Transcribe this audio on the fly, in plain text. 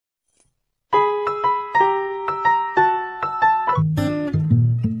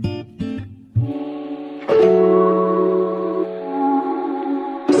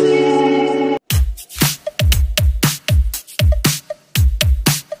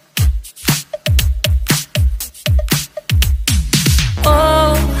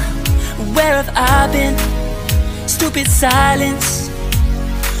I've been stupid silence.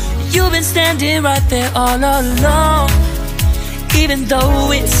 You've been standing right there all along, even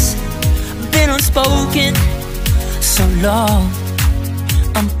though it's been unspoken so long.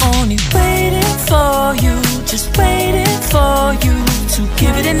 I'm only waiting for you, just waiting for you to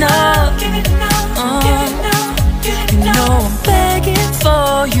give it enough. You know I'm begging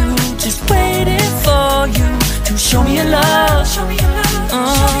for you, just waiting for you to show me your love.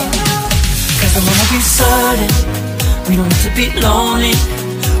 Cause I wanna be certain we don't have to be lonely,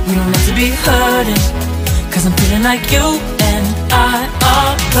 we don't have to be hurting. Cause I'm feeling like you and I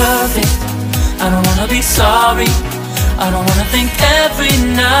are perfect. I don't wanna be sorry, I don't wanna think every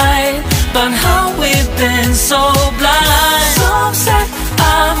night about how we've been so blind. So I'm sad,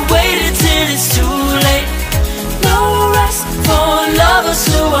 I've waited till it's too late. No rest for lovers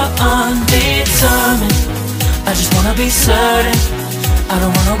who are undetermined. I just wanna be certain, I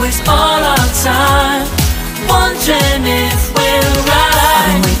don't wanna waste all our time wondering if we're right.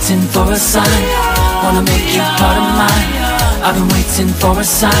 I've been waiting for a sign, wanna make you part of mine. I've been waiting for a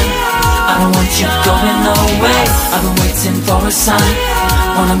sign, I don't want you going away. I've been waiting for a sign,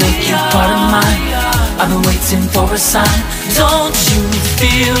 wanna make you part of mine. I've been waiting for a sign. Don't you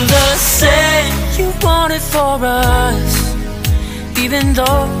feel the same? You want it for us, even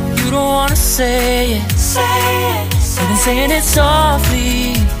though you don't wanna say it. You've been saying it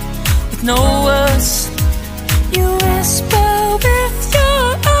softly, with no words. You whisper with your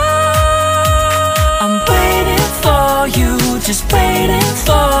eyes. I'm waiting for you, just waiting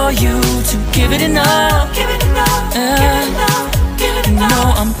for you to give it enough. You know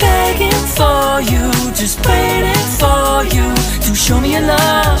I'm begging for you, just waiting for you to show me your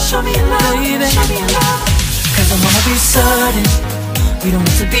love, baby. Cause I wanna be certain we don't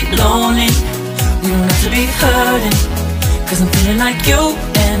have to be lonely, we don't have to be hurting. Cause I'm feeling like you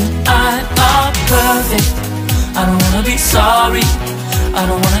and I are perfect. I don't wanna be sorry, I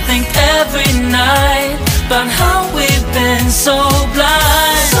don't wanna think every night about how we've been so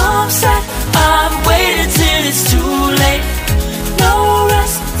blind. So I'm sad, I've waited till it's too late. No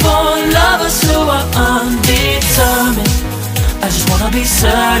rest for lovers who are undetermined. I just wanna be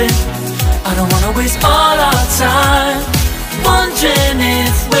certain, I don't wanna waste all our time wondering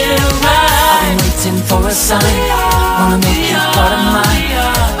if we're right. I've been waiting for a sign, wanna make you part of mine.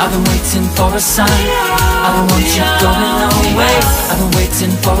 I've been waiting for a sign, I don't want you going away. I've been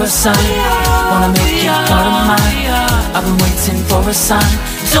waiting for a sign, wanna make you part of mine. I've been waiting for a sign.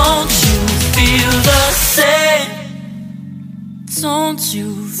 Don't you feel the same? Don't you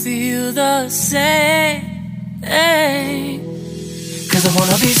feel the same? Cause I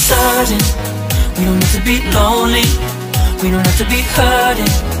wanna be certain we don't need to be lonely, we don't have to be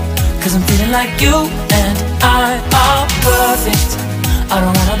hurting. Cause I'm feeling like you and I are perfect. I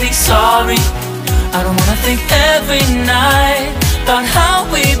don't wanna be sorry, I don't wanna think every night about how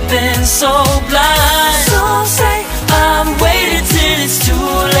we've been so blind. So say I've waited till it's too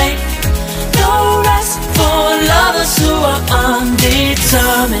late. No rest for lovers who are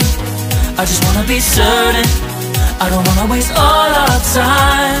undetermined. I just wanna be certain, I don't wanna waste all our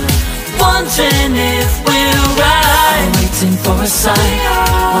time wondering if we're right. I've been waiting for a sign,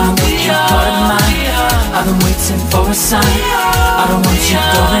 wanna make you part of mine. I've been waiting for a sign, I don't want you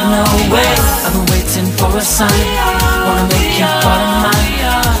going away. I've been waiting for a sign, wanna make you part of mine.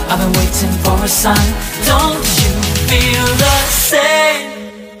 I've been waiting for a sign. Don't you feel the same?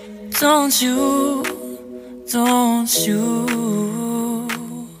 Don't you, don't you?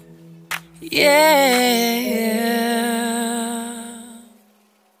 Yeah.